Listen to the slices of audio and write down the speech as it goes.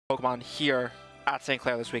Pokemon here at St.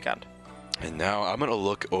 Clair this weekend. And now I'm gonna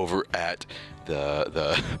look over at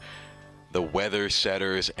the weather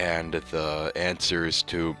setters and the answers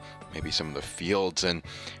to maybe some of the fields, and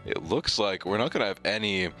it looks like we're not gonna have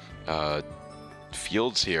any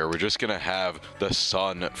fields here. We're just gonna have the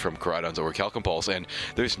sun from Koraidon's Orichalcum Pulse, and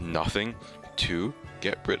there's nothing to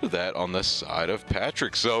get rid of that on the side of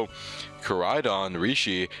Patrick. So Koraidon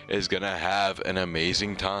Rishi is gonna have an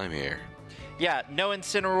amazing time here. Yeah, no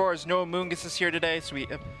Incineroars, no Amoonguses here today, so we...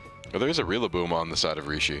 Oh, there is a Rillaboom on the side of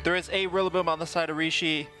Rishi. There is a Rillaboom on the side of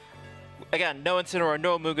Rishi. Again, no Incineroar,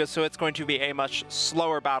 no Amoongus, so it's going to be a much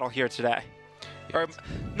slower battle here today. Or,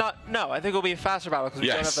 no, I think it'll be a faster battle because we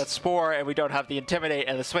don't have that Spore and we don't have the Intimidate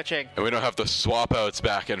and the switching. And we don't have the swap outs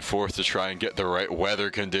back and forth to try and get the right weather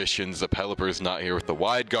conditions. The Pelipper's not here with the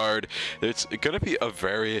wide guard. It's going to be a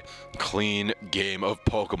very clean game of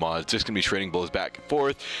Pokemon. It's just going to be trading blows back and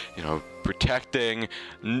forth, you know, protecting,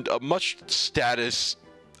 a much status,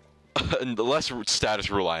 less status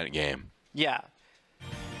reliant game. Yeah.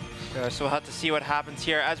 So we'll have to see what happens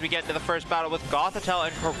here as we get into the first battle with Gothitelle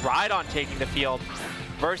and Koraidon taking the field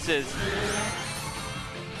versus...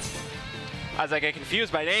 As I get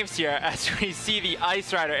confused by names here, as we see the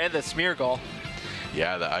Ice Rider and the Smeargle.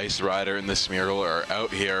 Yeah, the Ice Rider and the Smeargle are out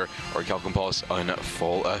here, Orichalcum Pulse in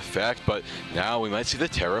full effect, but now we might see the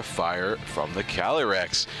Terra Fire from the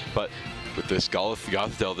Calyrex. But with this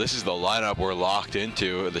Gothitelle, this is the lineup we're locked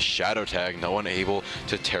into, the Shadow Tag, no one able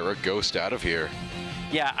to Terra Ghost out of here.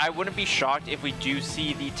 Yeah, I wouldn't be shocked if we do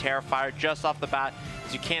see the Terra Fire just off the bat,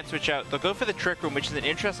 because you can't switch out. They'll go for the Trick Room, which is an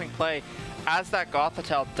interesting play, as that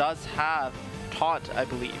Gothitelle does have Taunt, I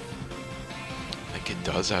believe. I think it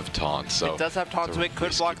does have Taunt, so... It does have Taunt, so it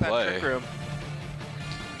could block that Trick Room.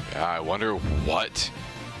 Yeah, I wonder what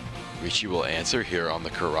Rishi will answer here on the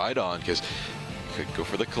Koraidon, because you could go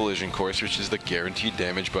for the Collision Course, which is the guaranteed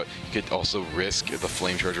damage, but you could also risk the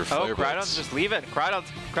Flame Charge or Flare Blitz. Koraidon's just leaving.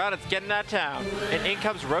 Koraidon's getting out of town. And in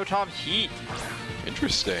comes Rotom Heat.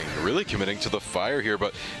 Interesting. Really committing to the fire here,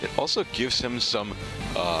 but it also gives him some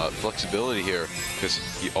flexibility here, because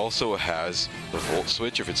he also has the Volt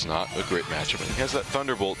Switch if it's not a great matchup, and he has that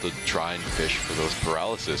Thunderbolt to try and fish for those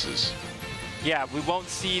paralyses. Yeah, we won't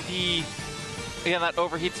see the... Again, that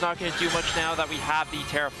Overheat's not going to do much now that we have the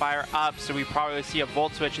Terra Fire up, so we probably see a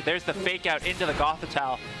Volt Switch. There's the Fake Out into the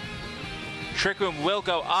Gothitelle. Trick Room will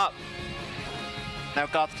go up. Now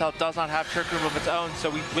Gothitelle does not have Trick Room of its own, so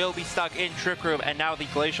we will be stuck in Trick Room, and now the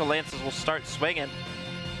Glacial Lances will start swinging.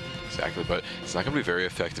 Exactly, but it's not going to be very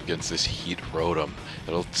effective against this Heat Rotom.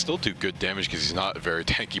 It'll still do good damage because he's not a very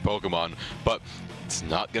tanky Pokemon, but it's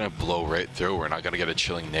not going to blow right through. We're not going to get a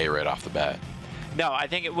Chilling Neigh right off the bat. No, I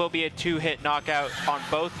think it will be a two-hit knockout on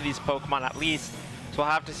both of these Pokemon at least. So we'll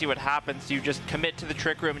have to see what happens. You just commit to the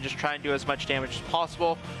Trick Room and just try and do as much damage as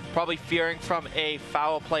possible. Probably fearing from a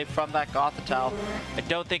foul play from that Gothitelle. I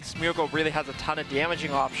don't think Smeargle really has a ton of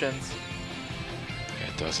damaging options.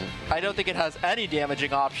 It doesn't. I don't think it has any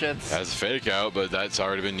damaging options. It has Fake Out, but that's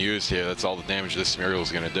already been used here. That's all the damage this Smeargle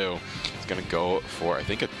is going to do. It's going to go for, I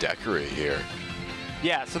think, a Decorate here.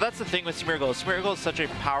 Yeah, so that's the thing with Smeargle. Smeargle is such a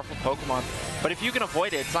powerful Pokemon, but if you can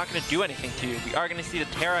avoid it, it's not going to do anything to you. We are going to see the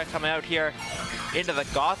Terra come out here into the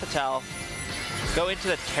Gothitelle, go into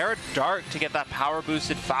the Terra Dark to get that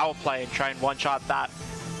power-boosted foul play and try and one-shot that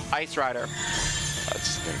Ice Rider.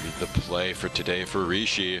 That's going to be the play for today for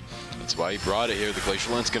Rishi. That's why he brought it here. The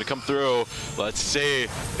Glacial Lance going to come through. Let's see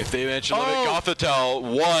if they manage to limit Gothitelle.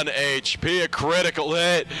 1 HP, a critical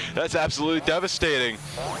hit. That's absolutely devastating.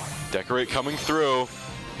 Decorate coming through,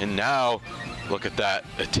 and now look at that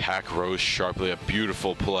attack rose sharply. A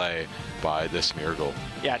beautiful play by this Smeargle.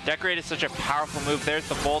 Yeah, Decorate is such a powerful move. There's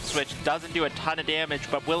the Volt Switch. Doesn't do a ton of damage,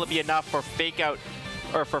 but will it be enough for Fake Out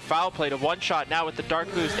or for Foul Play to one-shot now with the Dark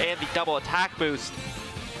Boost and the double attack boost?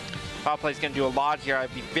 Foul Play is going to do a lot here.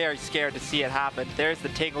 I'd be very scared to see it happen. There's the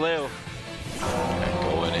Tinglu. And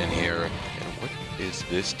going in here. And what is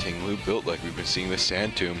this Tinglu built like? We've been seeing the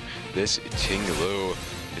Sand Tomb. This Tinglu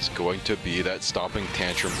is going to be that Stomping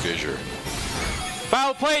Tantrum Fissure.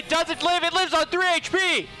 Foul Play doesn't live, it lives on 3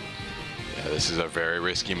 HP! Yeah, this is a very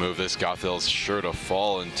risky move. This Gothittelle's sure to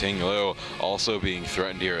fall, and Tinglu also being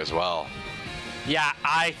threatened here as well. Yeah,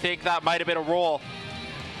 I think that might have been a roll.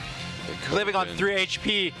 Living on 3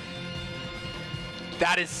 HP.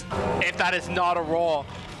 That is, if that is not a roll.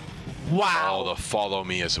 Wow. Oh, the Follow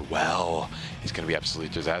Me as well. He's going to be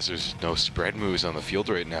absolutely disastrous. No spread moves on the field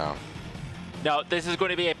right now. No, this is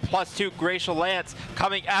going to be a +2 Glacial Lance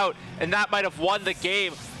coming out, and that might have won the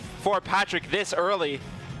game for Patrick this early.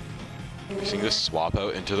 We're seeing this swap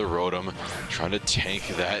out into the Rotom, trying to tank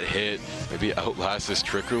that hit, maybe outlast this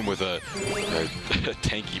Trick Room with a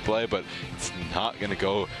tanky play, but it's not going to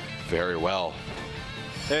go very well.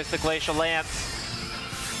 There's the Glacial Lance.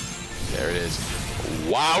 There it is.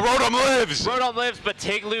 Wow, Rotom lives! Rotom lives, but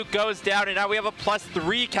Tiglu goes down, and now we have a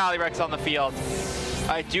 +3 Calyrex on the field.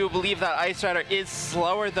 I do believe that Ice Rider is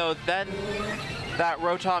slower, though, than that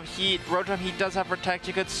Rotom Heat. Rotom Heat does have Protect.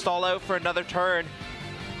 You could stall out for another turn.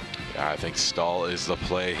 Yeah, I think stall is the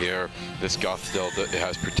play here. This Gothitelle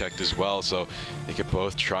has Protect as well, so they could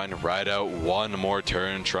both try and ride out one more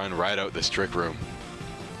turn, try and ride out this Trick Room.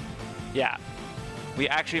 Yeah. We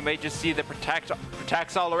actually may just see the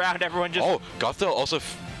protects all around. Everyone just... Oh, Gothitelle also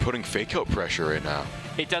putting Fake Out pressure right now.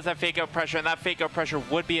 It does have Fake Out pressure, and that Fake Out pressure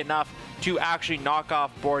would be enough to actually knock off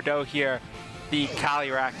Bordeaux here, the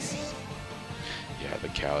Calyrex. Yeah, the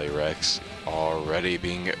Calyrex already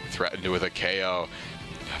being threatened with a KO.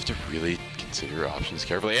 You have to really consider your options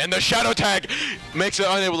carefully. And the Shadow Tag makes it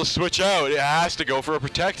unable to switch out. It has to go for a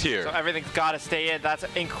Protect here. So everything's got to stay in. That's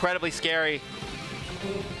incredibly scary.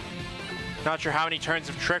 Not sure how many turns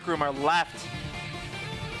of Trick Room are left.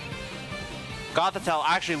 Gothitelle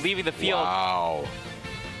actually leaving the field. Wow.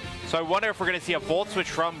 So I wonder if we're going to see a Volt Switch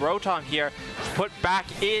from Rotom here, put back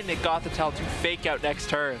in Gothitelle to Fake Out next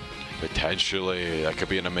turn. Potentially. That could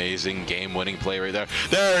be an amazing game-winning play right there.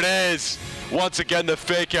 There it is! Once again, the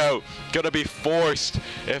Fake Out. Gonna be forced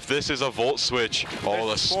if this is a Volt Switch. Oh,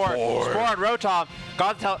 the Spore. Spore on Rotom.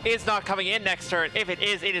 Gothitelle is not coming in next turn. If it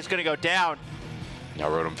is, it is going to go down. Now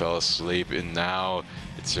Rotom fell asleep, and now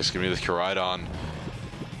it's just going to be the Koraidon.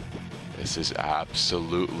 This is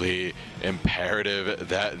absolutely imperative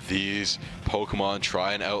that these Pokemon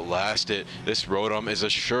try and outlast it. This Rotom is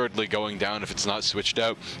assuredly going down if it's not switched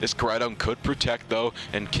out. This Koraidon could Protect, though,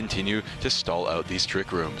 and continue to stall out these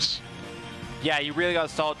Trick Rooms. Yeah, you really got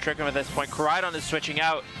to stall Trick Room at this point. Koraidon is switching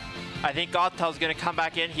out. I think Gothitelle's going to come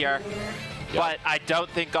back in here, but I don't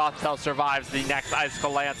think Gothitelle survives the next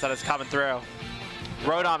Icicle Lance that is coming through.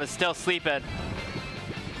 Rotom is still sleeping.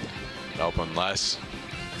 Nope, unless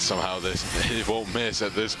somehow they won't miss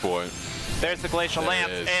at this point. There's the Glacial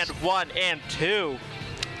Lance, and 1 and 2.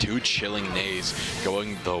 Two Chilling Nays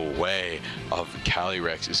going the way of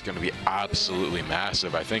Calyrex is going to be absolutely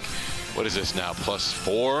massive. I think, what is this now,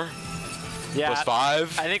 +4? Yeah,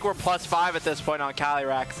 +5? I think we're +5 at this point on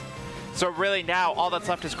Calyrex. So really now, all that's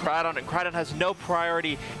left is Koraidon, and Koraidon has no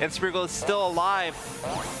priority, and Sprinkle is still alive.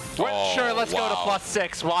 Sure, let's go to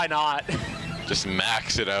 +6, why not? Just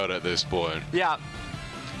max it out at this point. Yeah.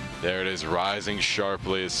 There it is, rising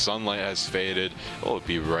sharply as sunlight has faded. Oh, it'll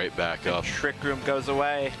be right back up. Trick Room goes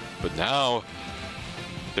away. But now,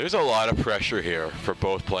 there's a lot of pressure here for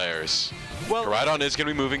both players. Well, Koraidon is going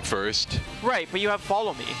to be moving first. Right, but you have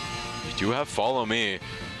Follow Me. You do have Follow Me.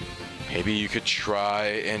 Maybe you could try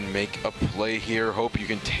and make a play here. Hope you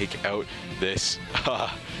can take out this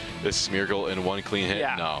this Smeargle in one clean hit.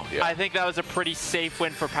 Yeah. No. Yeah. I think that was a pretty safe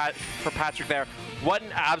win for Patrick there. What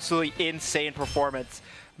an absolutely insane performance.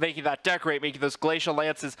 Making that Decorate, making those Glacial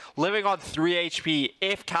Lances, living on 3 HP.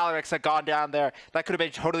 If Calyrex had gone down there, that could have been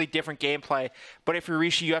a totally different gameplay. But if you're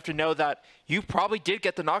Rishi, you have to know that you probably did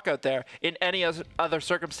get the knockout there. In any other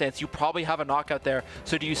circumstance, you probably have a knockout there.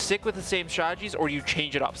 So do you stick with the same strategies, or do you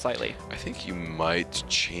change it up slightly? I think you might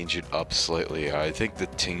change it up slightly. I think the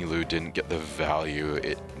Tinglu didn't get the value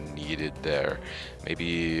it needed there.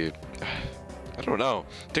 Maybe... I don't know.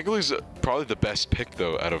 Tinglu's probably the best pick,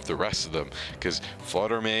 though, out of the rest of them. Because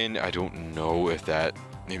Fluttermane, I don't know if that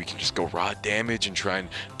maybe can just go raw damage and try and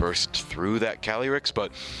burst through that Calyrex.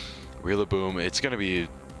 But Rillaboom, it's going to be...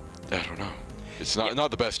 I don't know. It's not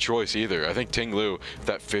the best choice either. I think Tinglu,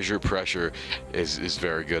 that fissure pressure, is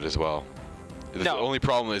very good as well. The only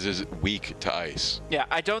problem is weak to ice. Yeah,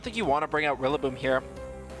 I don't think you want to bring out Rillaboom here,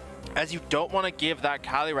 as you don't want to give that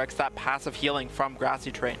Calyrex that passive healing from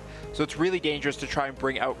Grassy Terrain. So it's really dangerous to try and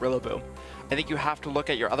bring out Rillaboom. I think you have to look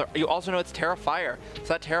at your other... You also know it's Terra Fire.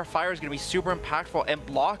 So that Terra Fire is going to be super impactful and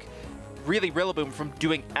block really Rillaboom from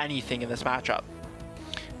doing anything in this matchup.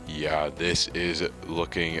 Yeah, this is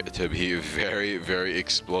looking to be very, very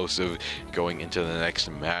explosive going into the next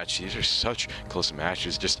match. These are such close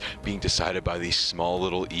matches, just being decided by these small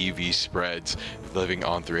little EV spreads, living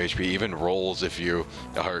on 3 HP, even rolls if you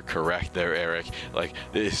are correct there, Eric. Like,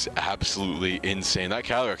 this is absolutely insane. That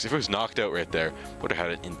Calyrex, if it was knocked out right there, would have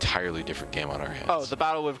had an entirely different game on our hands. Oh, the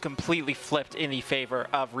battle would have completely flipped in the favor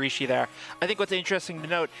of Rishi there. I think what's interesting to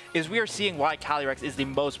note is we are seeing why Calyrex is the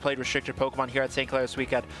most played restricted Pokemon here at St. Clair this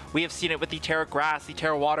weekend. We have seen it with the Terra Grass, the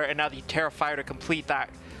Terra Water, and now the Terra Fire to complete that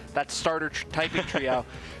that starter typing trio.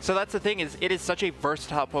 So that's the thing, is it is such a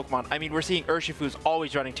versatile Pokemon. I mean, we're seeing Urshifu's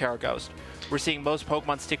always running Terra Ghost. We're seeing most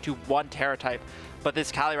Pokemon stick to one Terra type, but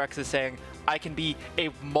this Calyrex is saying, I can be a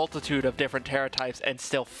multitude of different Terra types and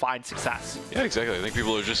still find success. Yeah, exactly. I think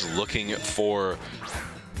people are just looking for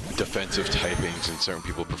defensive typings, and certain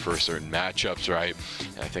people prefer certain matchups, right?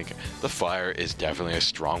 And I think the Fire is definitely a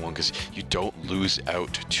strong one because you don't lose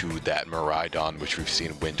out to that Miraidon, which we've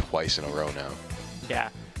seen win twice in a row now. Yeah.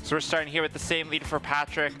 So we're starting here with the same lead for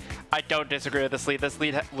Patrick. I don't disagree with this lead. This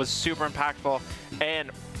lead was super impactful. And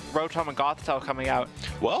Rotom and Gothitelle coming out.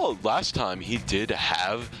 Well, last time he did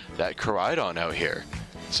have that Koraidon out here.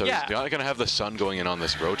 So yeah. He's not going to have the sun going in on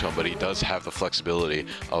this Rotom, but he does have the flexibility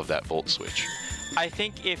of that Volt Switch. I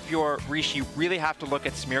think if you're Rishi, you really have to look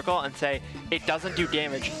at Smeargle and say, it doesn't do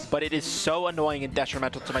damage, but it is so annoying and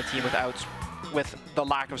detrimental to my team with the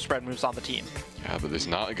lack of spread moves on the team. Yeah, but there's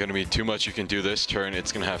not going to be too much you can do this turn.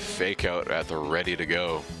 It's going to have Fake Out at the ready to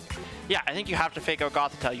go. Yeah, I think you have to Fake Out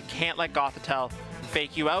Gothitelle. You can't let Gothitelle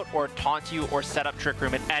fake you out or taunt you or set up Trick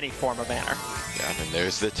Room in any form or manner. Yeah, and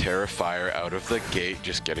there's the Terra Fire out of the gate,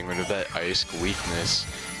 just getting rid of that Ice weakness.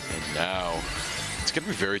 And now it's going to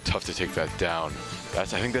be very tough to take that down. I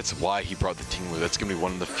think that's why he brought the Tinglu. That's going to be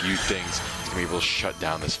one of the few things that's going to be able to shut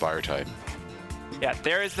down this Fire type. Yeah,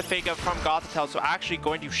 there is the Fake Out from Gothitelle, so actually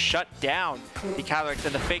going to shut down the Calyrex,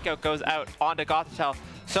 and the Fake Out goes out onto Gothitelle.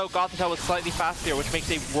 So Gothitelle was slightly faster, which makes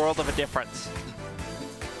a world of a difference.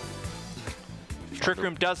 Trick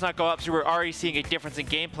Room does not go up, so we're already seeing a difference in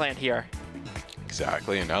game plan here.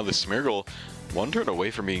 Exactly, and now the Smeargle, one turn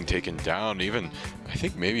away from being taken down. Even, I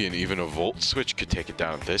think maybe even a Volt Switch could take it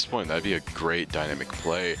down at this point. That'd be a great dynamic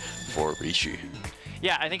play for Rishi.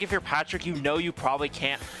 Yeah, I think if you're Patrick, you know you probably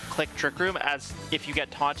can't click Trick Room, as if you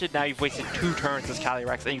get taunted, now you've wasted 2 turns as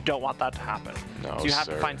Calyrex, and you don't want that to happen. No, so you have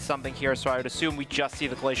to find something here, so I would assume we just see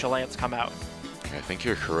the Glacial Lance come out. I think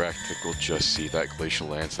you're correct. I think we'll just see that Glacial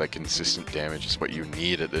Lance. That consistent damage is what you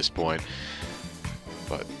need at this point.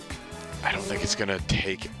 But I don't think it's going to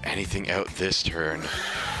take anything out this turn.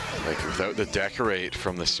 Like, without the Decorate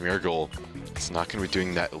from the Smeargle, it's not going to be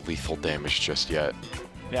doing that lethal damage just yet.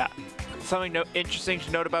 Yeah. Something interesting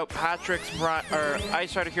to note about Patrick's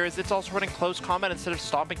Ice Rider here is it's also running Close Combat instead of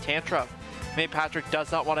Stomping Tantrum. Maybe Patrick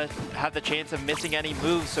does not want to have the chance of missing any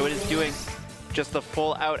moves, so it is doing just the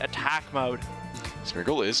full-out attack mode.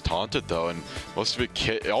 Smeargle is taunted though, and most of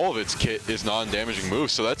it all of its kit is non-damaging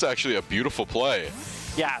moves, so that's actually a beautiful play.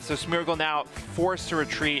 Yeah, so Smeargle now forced to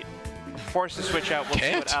retreat, forced to switch out. We'll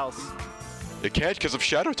see what else. It can't because of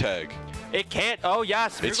Shadow Tag. It can't. Oh yeah,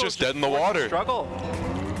 Smeargle's it's just dead in the water. Struggle.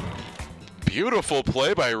 Beautiful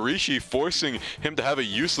play by Rishi, forcing him to have a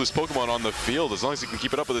useless Pokemon on the field. As long as he can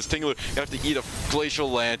keep it up with his Tingler, you have to eat a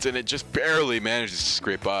Glacial Lance, and it just barely manages to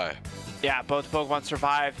scrape by. Yeah, both Pokemon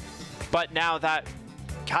survive. But now that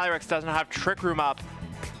Calyrex doesn't have Trick Room up,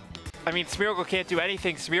 I mean, Smeargle can't do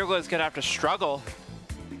anything. Smeargle is going to have to struggle.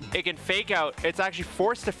 It can Fake Out. It's actually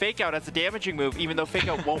forced to Fake Out as a damaging move, even though Fake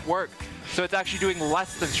Out won't work. So it's actually doing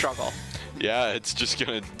less than struggle. Yeah, it's just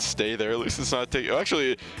going to stay there. At least it's not taking...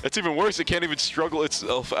 Actually, it's even worse. It can't even struggle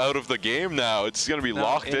itself out of the game now. It's going to be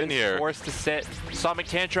locked in here. Forced to sit. Sonic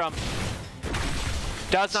Tantrum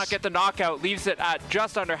does not get the knockout. Leaves it at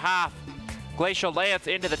just under half. Glacial Lance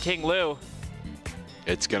into the Tinglu.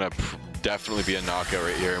 It's going to definitely be a knockout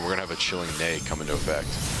right here, and we're going to have a Chilling Neigh come into effect.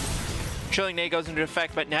 Chilling Neigh goes into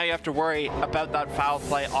effect, but now you have to worry about that foul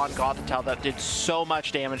play on Gothitelle that did so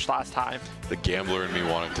much damage last time. The gambler in me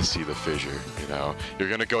wanted to see the fissure, you know? You're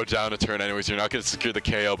going to go down a turn anyways, you're not going to secure the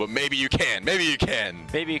KO, but maybe you can, maybe you can.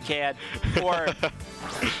 Maybe you can. Or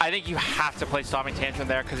I think you have to play Stomping Tantrum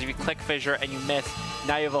there, because if you click fissure and you miss,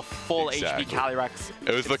 now you have a full HP Calyrex.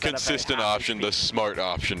 It was the consistent option, the smart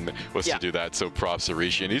option was to do that, so props to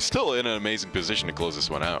Rishi, and he's still in an amazing position to close this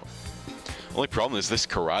one out. Only problem is this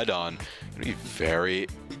Koraidon, going to be very,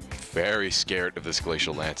 very scared of this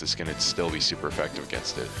Glacial Lance. It's going to still be super effective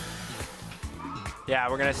against it. Yeah,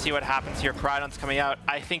 we're going to see what happens here. Koraidon's coming out.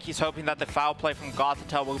 I think he's hoping that the foul play from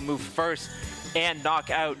Gothitelle will move first and knock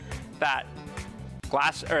out that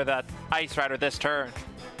that Ice Rider this turn.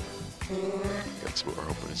 That's what we're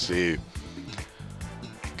hoping to see.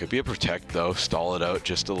 Could be a Protect though, stall it out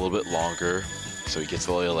just a little bit longer. So he gets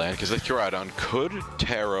the lay of land, because the Koraidon could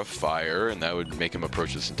Terra Fire, and that would make him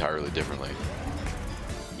approach this entirely differently.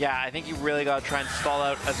 Yeah, I think you really got to try and stall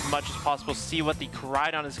out as much as possible, see what the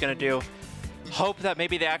Koraidon is going to do. Hope that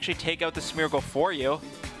maybe they actually take out the Smeargle for you.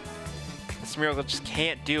 The Smeargle just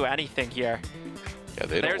can't do anything here. Yeah,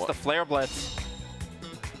 There's the Flare Blitz.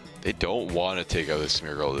 They don't want to take out the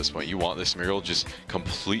Smeargle at this point. You want the Smeargle just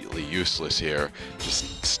completely useless here.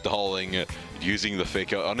 Just stalling, using the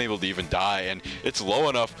fake out, unable to even die. And it's low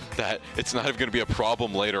enough that it's not even going to be a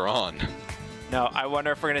problem later on. No, I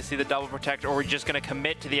wonder if we're going to see the double protect or we're just going to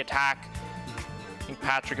commit to the attack. I think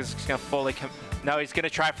Patrick is going to fully no, he's going to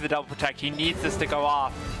try for the double protect. He needs this to go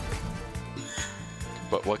off.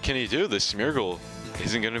 But what can he do? The Smeargle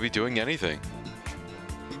isn't going to be doing anything.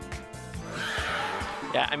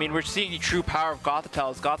 Yeah, I mean, we're seeing the true power of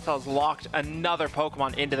Gothitelle as Gothitelle's locked another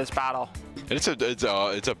Pokemon into this battle. And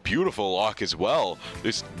it's a beautiful lock as well.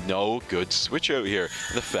 There's no good switch out here.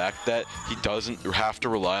 The fact that he doesn't have to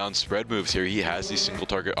rely on spread moves here, he has these single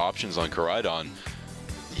target options on Koraidon.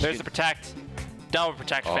 There's the protect. Double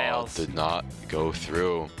protect fails. Did not go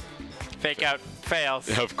through. Fake out fails.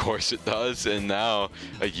 Of course it does, and now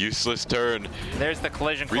a useless turn. There's the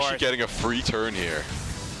collision course. Rishi getting a free turn here.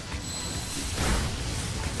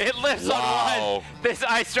 It lives on one. This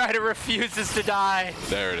Ice Strider refuses to die.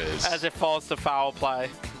 There it is. As it falls to foul play.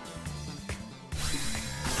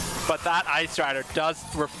 But that Ice Strider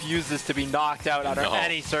refuses to be knocked out under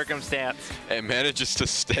any circumstance. It manages to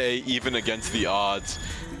stay even against the odds.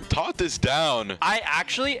 Taunt is down. I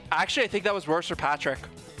actually I think that was worse for Patrick.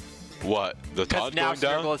 What? The taunt now going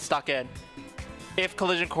down? Smeargle is stuck in. If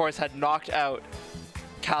Collision Course had knocked out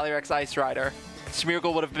Calyrex Ice Rider,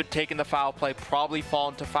 Smeargle would have been taking the foul play, probably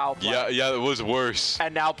fallen to foul play. Yeah, it was worse.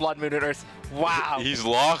 And now Blood Moon and Earth. Wow. He's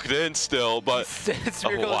locked in still, but Smeargle is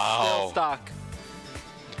still stuck.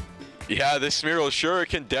 Yeah, this Smeargle sure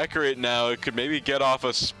can decorate now. It could maybe get off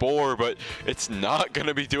a Spore, but it's not going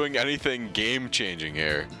to be doing anything game-changing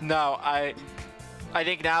here. No, I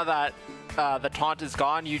think now that the taunt is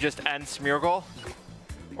gone, you just end Smeargle.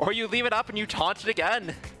 Or you leave it up and you taunt it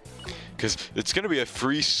again. Because it's going to be a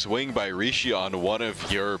free swing by Rishi on one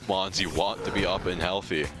of your mons you want to be up and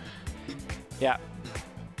healthy. Yeah.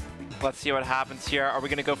 Let's see what happens here. Are we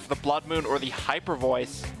going to go for the Blood Moon or the Hyper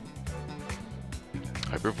Voice?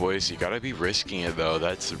 Hyper Voice, you got to be risking it, though.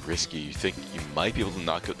 That's risky. You think you might be able to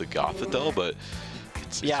knock out the Gothitelle, but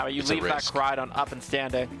it's yeah, you leave that Koraidon up and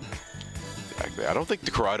standing. Exactly. I don't think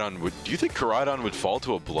the Koraidon would... Do you think Koraidon would fall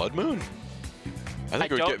to a Blood Moon? I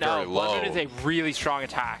think it would get very low. Blood Moon is a really strong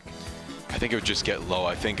attack. I think it would just get low.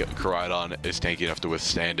 I think Koraidon is tanky enough to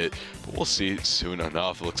withstand it, but we'll see soon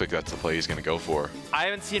enough. It looks like that's the play he's going to go for. I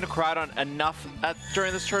haven't seen a Koraidon enough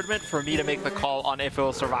during this tournament for me to make the call on if it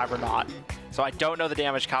will survive or not. So I don't know the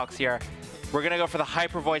damage calcs here. We're going to go for the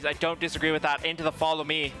Hyper Voice. I don't disagree with that. Into the Follow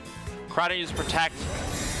Me. Koraidon uses Protect.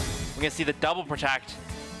 We're going to see the double Protect.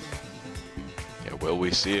 Yeah, will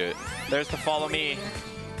we see it? There's the Follow Me.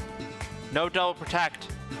 No double Protect.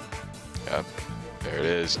 Yep. There it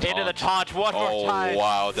is. Taunt. Into the taunt one more time. Oh,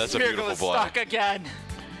 wow. That's Smeargle a beautiful play. Stuck again.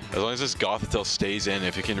 As long as this Gothitelle stays in,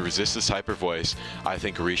 if it can resist this Hyper Voice, I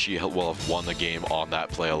think Rishi will have won the game on that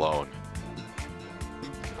play alone.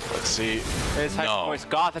 Let's see. There's Hyper Voice.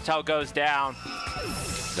 Gothitelle goes down.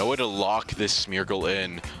 No way to lock this Smeargle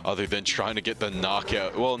in other than trying to get the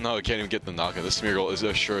knockout. Well, no, it can't even get the knockout. The Smeargle is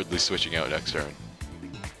assuredly switching out next turn.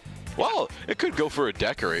 Well, it could go for a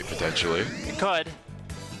Decorate, potentially. It could.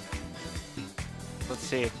 Let's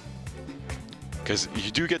see. Because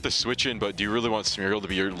you do get the switch in, but do you really want Smeargle to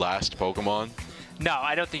be your last Pokemon? No,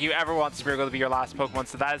 I don't think you ever want Smeargle to be your last Pokemon,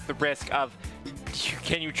 so that is the risk of,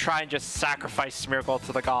 can you try and just sacrifice Smeargle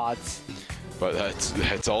to the gods? But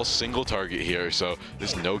that's all single target here, so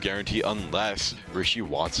there's no guarantee unless Rishi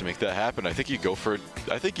wants to make that happen. I think you go for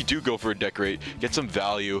a Decorate, get some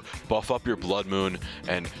value, buff up your Blood Moon,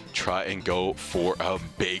 and try and go for a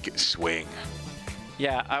big swing.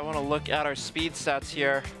 Yeah, I want to look at our speed stats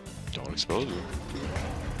here. Don't expose him.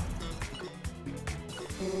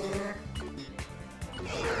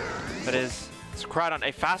 That is Koraidon,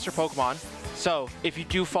 a faster Pokemon. So if you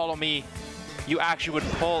do Follow Me, you actually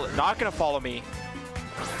would pull. Not gonna Follow Me.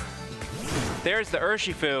 There's the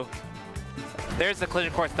Urshifu. There's the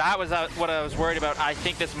Collision Course. That was what I was worried about. I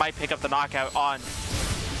think this might pick up the knockout on.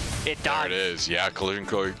 It does. There it is. Yeah, Collision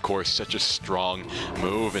Course, such a strong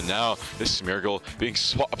move. And now this Smeargle being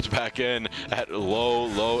swapped back in at low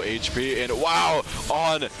HP. And wow,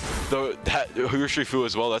 on that Urshifu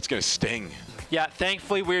as well. That's going to sting. Yeah,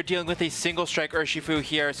 thankfully we're dealing with a single strike Urshifu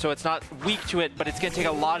here, so it's not weak to it, but it's going to take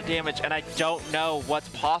a lot of damage, and I don't know what's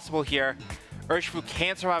possible here. Urshifu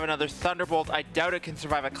can't survive another Thunderbolt. I doubt it can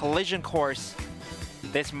survive a Collision Course.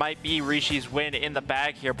 This might be Rishi's win in the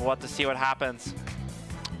bag here, but we'll have to see what happens.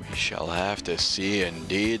 We shall have to see.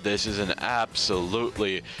 Indeed, this is an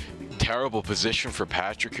absolutely terrible position for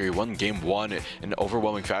Patrick here. He won game one in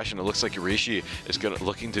overwhelming fashion. It looks like Rishi is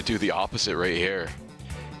looking to do the opposite right here.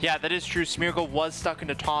 Yeah, that is true. Smeargle was stuck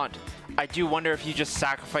into taunt. I do wonder if you just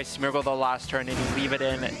sacrifice Smeargle the last turn and you leave it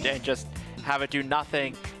in and just have it do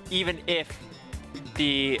nothing. Even if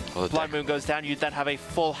the Blood Moon goes down, you'd then have a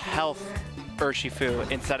full health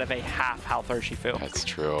Urshifu instead of a half health Urshifu. That's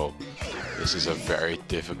true. This is a very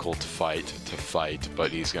difficult fight to fight,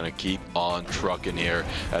 but he's going to keep on trucking here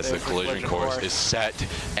as the collision course is set,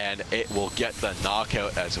 and it will get the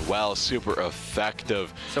knockout as well. Super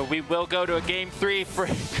effective. So we will go to a game 3 for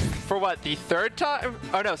what, the third time?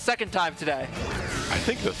 Oh no, second time today. I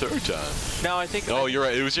think the third time. No, I think. Oh, you're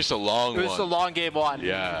right. It was just a long one. It was a long game 1.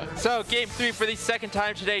 Yeah. So game 3 for the second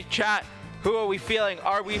time today. Chat. Who are we feeling?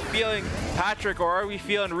 Are we feeling Patrick or are we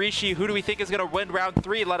feeling Rishi? Who do we think is going to win round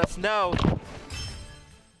 3? Let us know.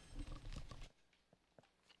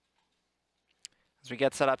 As we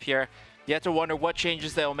get set up here, you have to wonder what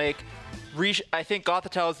changes they'll make. Rishi, I think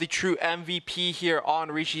Gothitelle is the true MVP here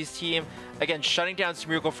on Rishi's team. Again, shutting down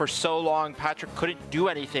Smeargle for so long, Patrick couldn't do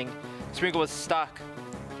anything. Smeargle was stuck.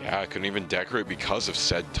 Yeah, I couldn't even decorate because of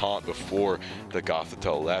said taunt before the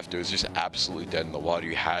Gothitelle left. It was just absolutely dead in the water.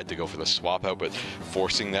 You had to go for the swap out, but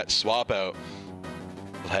forcing that swap out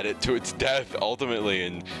led it to its death ultimately,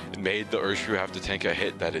 and it made the Urshifu have to tank a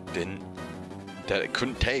hit that it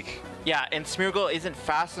couldn't take. Yeah, and Smeargle isn't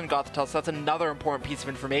faster than Gothitelle, so that's another important piece of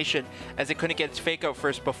information, as it couldn't get its fake out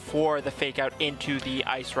first before the fake out into the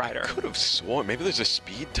Ice Rider. I could have sworn, maybe there's a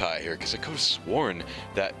speed tie here, because I could have sworn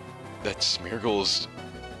that Smeargle's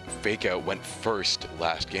fake out went first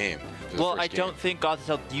last game. Well, I don't think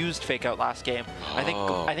Gothitelle used fake out last game.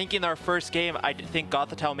 Oh. I think in our first game, I think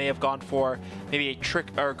Gothitelle may have gone for maybe a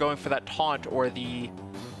trick or going for that taunt or the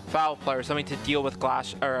foul play or something to deal with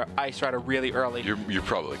Glass or Ice Rider really early. You're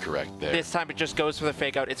probably correct there. This time it just goes for the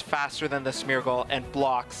fake out. It's faster than the Smeargle and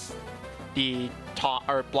blocks the taunt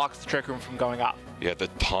or blocks the Trick Room from going up. Yeah, the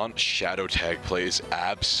taunt shadow tag play is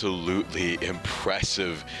absolutely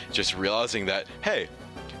impressive. Just realizing that, hey,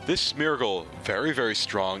 this Smeargle, very, very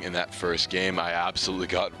strong in that first game. I absolutely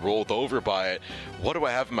got rolled over by it. What do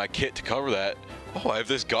I have in my kit to cover that? Oh, I have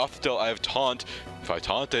this Gothitelle, I have taunt. If I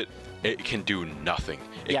taunt it, it can do nothing.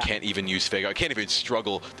 It can't even use fake out. It can't even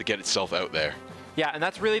struggle to get itself out there. Yeah, and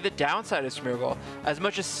that's really the downside of Smeargle. As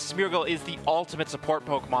much as Smeargle is the ultimate support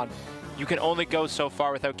Pokemon, you can only go so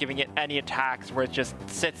far without giving it any attacks where it just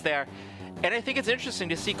sits there. And I think it's interesting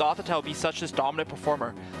to see Gothitelle be such this dominant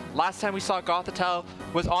performer. Last time we saw Gothitelle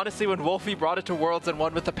was honestly when Wolfie brought it to Worlds and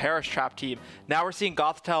won with the Perish Trap team. Now we're seeing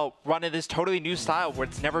Gothitelle run in this totally new style where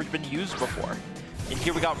it's never been used before. And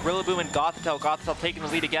here we got Rillaboom and Gothitelle. Gothitelle taking the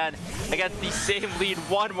lead again against the same lead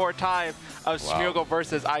one more time of Smeargle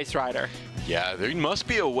versus Ice Rider. Yeah, there must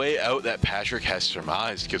be a way out that Patrick has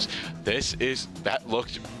surmised, because that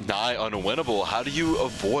looked nigh unwinnable. How do you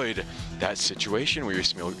avoid that situation where your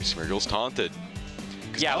Smeargle's taunted?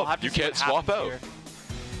 Yeah, we'll have to you can't swap out. Here.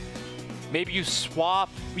 Maybe you swap.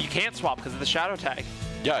 You can't swap because of the shadow tag.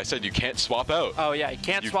 Yeah, I said you can't swap out. Oh yeah, you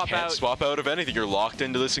can't swap out. You can't swap out of anything. You're locked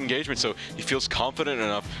into this engagement, so he feels confident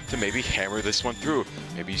enough to maybe hammer this one through.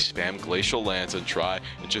 Maybe spam Glacial Lance and try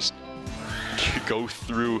and just go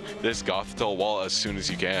through this Gothitelle wall as soon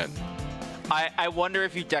as you can. I wonder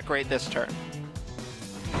if you decorate this turn.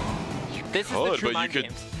 This is the true mind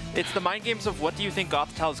games. It's the mind games of what do you think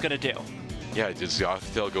Gothitelle is going to do? Yeah, does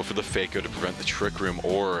Gothitelle go for the fake out to prevent the Trick Room,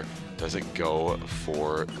 or does it go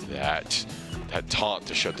for that taunt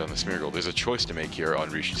to shut down the Smeargle? There's a choice to make here on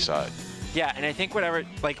Rishi's side. Yeah, and I think whatever,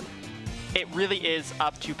 like, it really is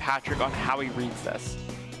up to Patrick on how he reads this.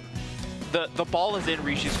 The ball is in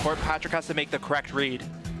Rishi's court. Patrick has to make the correct read.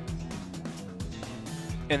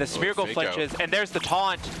 And the Smeargle flinches, and there's the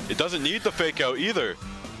taunt. It doesn't need the fake out either.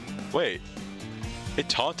 Wait, it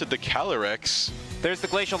taunted the Calyrex. There's the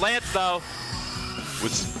Glacial Lance though.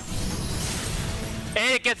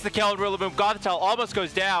 And it gets the kill on Rillaboom. Gothitelle almost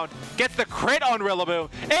goes down. Gets the crit on Rillaboom.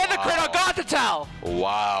 And the crit on Gothitelle!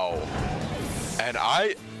 Wow. And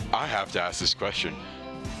I have to ask this question.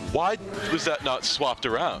 Why was that not swapped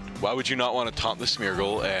around? Why would you not want to taunt the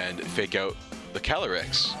Smeargle and fake out the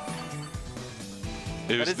Calyrex?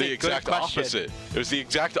 It was the exact opposite. It was the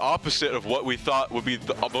exact opposite of what we thought would be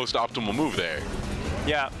the most optimal move there.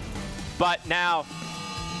 Yeah. But now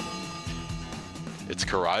it's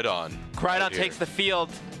Koraidon. Koraidon takes the field.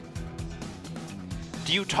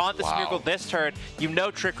 Do you taunt the Smeargle this turn? You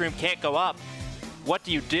know Trick Room can't go up. What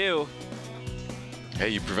do you do? Hey,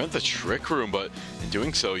 you prevent the Trick Room, but in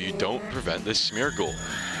doing so, you don't prevent this Smeargle.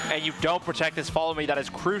 And you don't protect this Follow Me. That is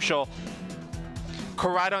crucial.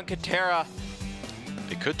 Koraidon could Terra.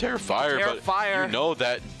 It could Terra Fire, you know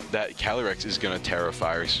that Calyrex is going to Terra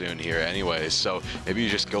Fire soon here anyways, so maybe you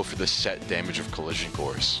just go for the set damage of Collision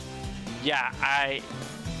Course. Yeah,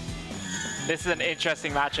 This is an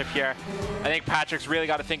interesting matchup here. I think Patrick's really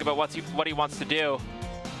got to think about what he wants to do.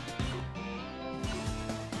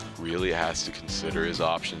 Really has to consider his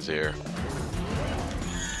options here.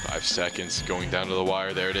 5 seconds, going down to the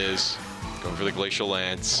wire. There it is. Going for the Glacial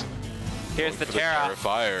Lance. Here's the Terra.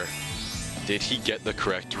 Fire. Did he get the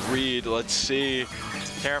correct read? Let's see.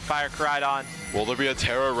 Terrafire Koraidon. Will there be a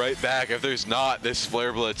Terra right back? If there's not, this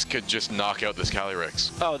Flare Blitz could just knock out this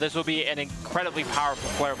Calyrex. Oh, this will be an incredibly powerful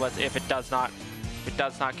Flare Blitz if it does not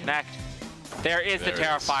connect. There is the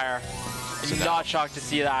Terrafire. So Not shocked to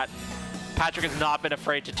see that. Patrick has not been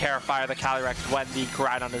afraid to Terrafire the Calyrex when the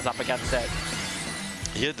Koraidon is up against it.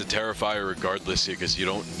 He had the Terrafire regardless because you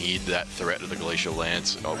don't need that threat of the Glacial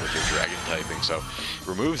Lance with your Dragon typing. So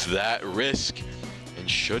removes that risk and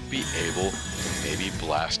should be able to maybe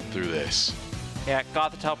blast through this. Yeah,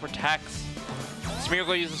 Gothitelle protects.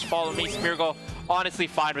 Smeargle uses Follow Me. Smeargle honestly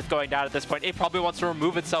fine with going down at this point. It probably wants to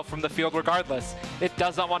remove itself from the field regardless. It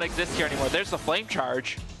does not want to exist here anymore. There's the Flame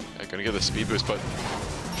Charge. Yeah, gonna get the speed boost, but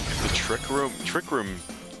the Trick Room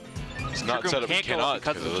is not set up. He cannot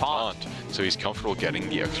because of the taunt. So he's comfortable getting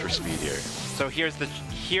the extra speed here. So here's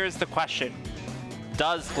the question.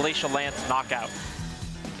 Does Glacial Lance knock out?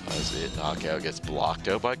 Does it knock out? Gets blocked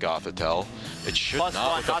out by Gothitelle. It should +1,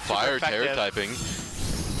 not with the not super Fire effective. Terror typing.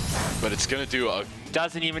 But it's gonna do a...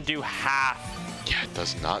 Doesn't even do half. Yeah, it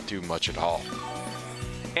does not do much at all.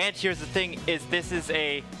 And here's the thing, is this is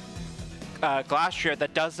a Glastrier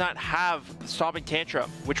that does not have Stomping Tantrum,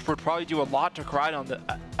 which would probably do a lot to Koraidon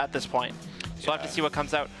at this point. So we'll have to see what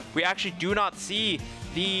comes out. We actually do not see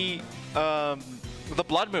the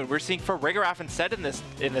Blood Moon. We're seeing for Farigiraf instead in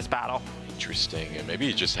this battle. Interesting, and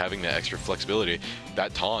maybe just having that extra flexibility.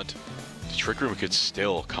 That taunt, the Trick Room could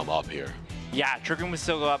still come up here. Yeah, Trick Room would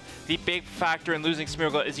still go up. The big factor in losing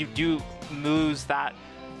Smeargle is you do lose that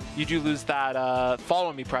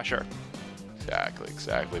Follow Me pressure.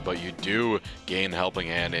 Exactly. But you do gain Helping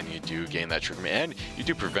Hand, and you do gain that Trick Room, and you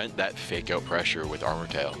do prevent that Fake Out pressure with Armor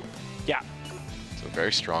Tail. Yeah. So a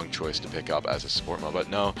very strong choice to pick up as a support mode. But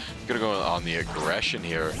no, I'm gonna go on the aggression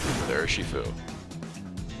here with the Urshifu.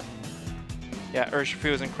 Yeah,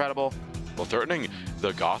 Urshifu is incredible. Well, threatening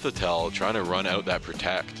the Gothitelle, trying to run out that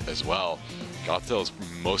Protect as well. Gothitelle is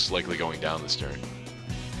most likely going down this turn.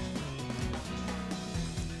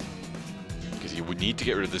 Because you would need to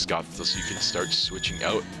get rid of this Gothitelle so you can start switching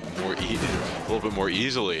out a little bit more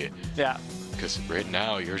easily. Yeah. Because right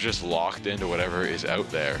now, you're just locked into whatever is out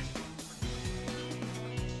there.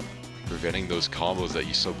 Preventing those combos that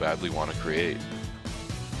you so badly want to create.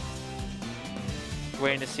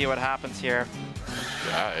 Waiting to see what happens here.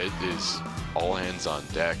 Yeah, it is all hands on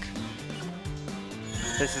deck.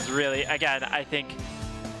 This is really, again, I think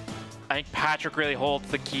Patrick really holds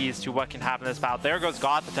the keys to what can happen in this battle. There goes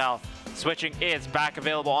Gothitelle. Switching is back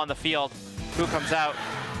available on the field. Who comes out?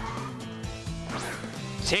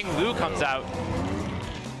 Ting Lu comes out.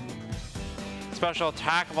 Special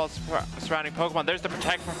attack of all surrounding Pokemon. There's the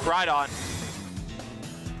Protect from Koraidon.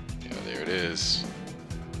 Yeah, there it is.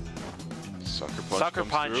 Sucker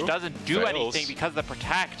Punch doesn't do anything because of the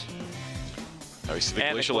Protect. Now we see the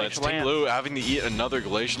Glacial Lance. Ting Lu having to eat another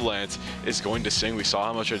Glacial Lance is going to sing. We saw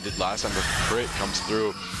how much it did last time. The crit comes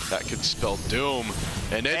through. That could spell doom.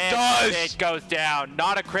 And it does! It goes down.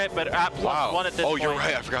 Not a crit, but at +1 at this point. Oh, you're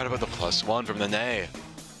right. I forgot about the +1 from the Nay.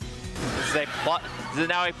 This is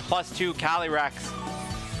now a +2 Calyrex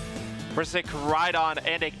versus a Koraidon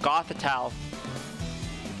and a Gothitelle.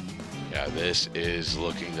 Yeah, this is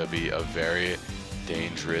looking to be a very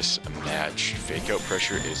dangerous match. Fake Out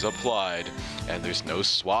pressure is applied, and there's no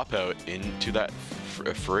swap out into that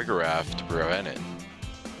Farigiraf to prevent it.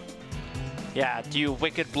 Yeah, do you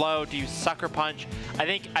Wicked Blow? Do you Sucker Punch? I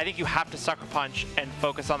think you have to Sucker Punch and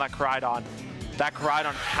focus on that Koraidon. That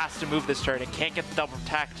Koraidon has to move this turn. It can't get the double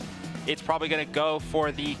protect. It's probably going to go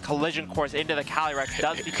for the Collision Course into the Calyrex.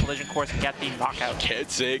 Does the Collision Course get the knockout? Can't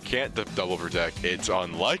say it can't double protect. It's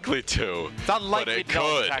unlikely to. It's unlikely but it to double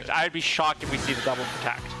could. protect. I'd be shocked if we see the double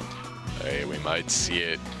protect. Hey, we might see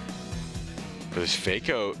it. There's Fake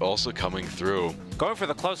Out also coming through. Going for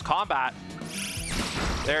the close combat.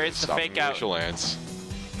 There is the Fake Out. Glacial Lance.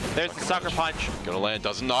 There's the Sucker Punch. Gonna land,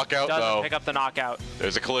 doesn't knock out though. Doesn't pick up the knockout.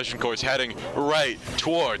 There's a Collision Course heading right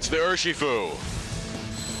towards the Urshifu.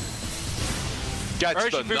 Gets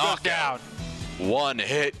Urshifu the knockout. goes down. One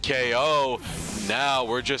hit KO. Now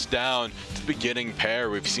we're just down to the beginning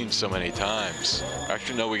pair we've seen so many times.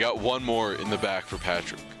 Actually, no, we got one more in the back for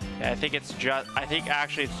Patrick. Yeah, I think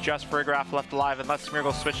actually it's just Farigiraf left alive unless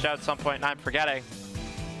Smeargle switched out at some point and I'm forgetting.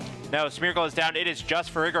 No, Smeargle is down. It is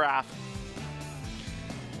just Farigiraf.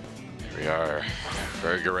 Here we are.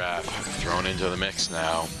 Farigiraf thrown into the mix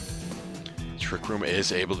now. Trick Room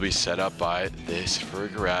is able to be set up by this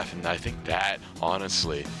Farigiraf, and I think that,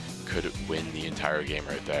 honestly, could win the entire game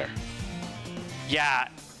right there. Yeah,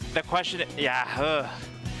 the question, yeah.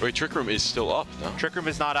 Wait, Trick Room is still up, no? Trick Room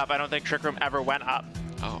is not up. I don't think Trick Room ever went up.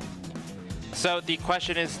 Oh. So the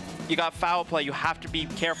question is, you got foul play. You have to be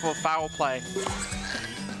careful of foul play.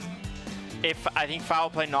 If I think foul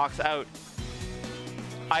play knocks out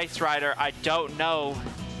Ice Rider, I don't know.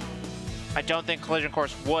 I don't think Collision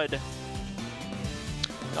Course would.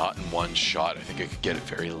 Not in one shot. I think it could get it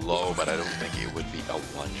very low, but I don't think it would be a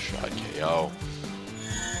one-shot KO.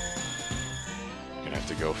 You're gonna have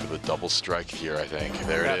to go for the double strike here, I think.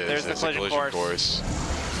 There it is. There's the Collision Course.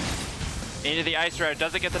 Into the Ice Rider.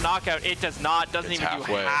 Does it get the knockout? It does not. Doesn't even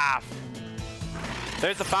do half.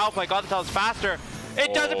 There's the foul play. Gothitell's faster.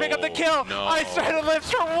 It doesn't pick up the kill. No. Ice Rider lives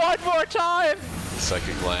for one more time.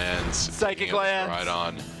 Psychic lands. Psychic lands. Right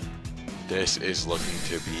on. This is looking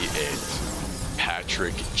to be it.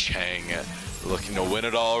 Patrick Cheng looking to win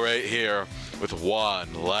it all right here with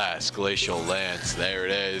one last Glacial Lance. There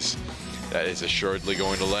it is. That is assuredly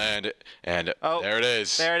going to land. And there it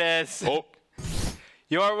is. There it is. Oh.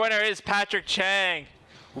 Your winner is Patrick Cheng.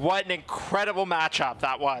 What an incredible matchup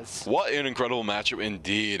that was. What an incredible matchup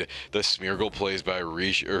indeed. The Smeargle plays by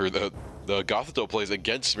Rishi, or the Gothitell plays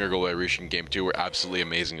against Smeargle by Rishi in game 2 were absolutely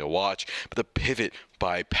amazing to watch. But the pivot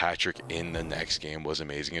by Patrick in the next game was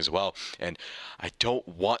amazing as well. And I don't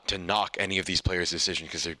want to knock any of these players' decisions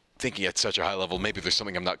because they're thinking at such a high level. Maybe there's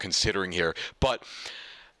something I'm not considering here. But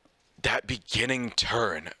that beginning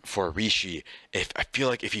turn for Rishi, I feel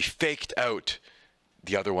like if he faked out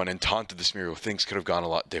the other one and taunted the Smeargle, things could have gone a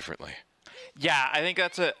lot differently. Yeah, I think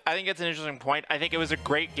that's an interesting point. I think it was a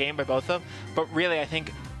great game by both of them, but really I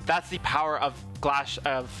think that's the power of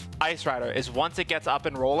Ice Rider, is once it gets up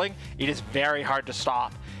and rolling, it is very hard to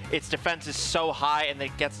stop. Its defense is so high and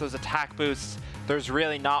it gets those attack boosts. There's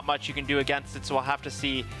really not much you can do against it, so we'll have to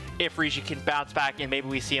see if Rishi can bounce back, and maybe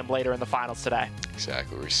we see him later in the finals today.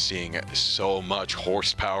 Exactly. We're seeing so much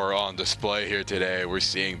horsepower on display here today. We're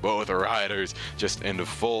seeing both riders just in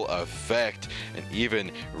full effect, and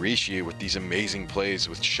even Rishi with these amazing plays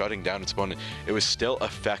with shutting down its opponent, it was still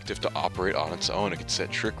effective to operate on its own. It could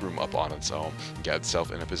set Trick Room up on its own and get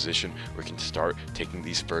itself in a position where it can start taking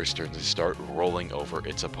these first turns and start rolling over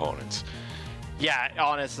its opponents. Yeah,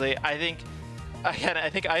 honestly, I think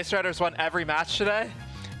Ice Rider's won every match today.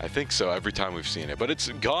 I think so, every time we've seen it, but it's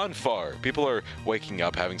gone far. People are waking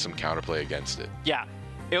up, having some counterplay against it. Yeah,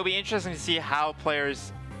 it'll be interesting to see how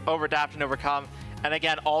players overadapt and overcome. And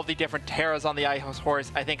again, all the different Terras on the Ice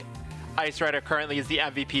Horse. I think Ice Rider currently is the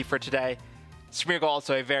MVP for today. Smeargle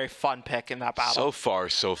also a very fun pick in that battle.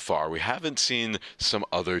 So far. We haven't seen some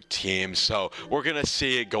other teams, so we're going to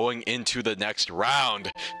see it going into the next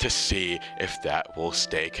round to see if that will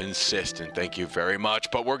stay consistent. Thank you very much,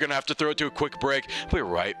 but we're going to have to throw it to a quick break. We'll be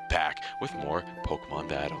right back with more Pokemon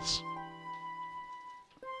battles.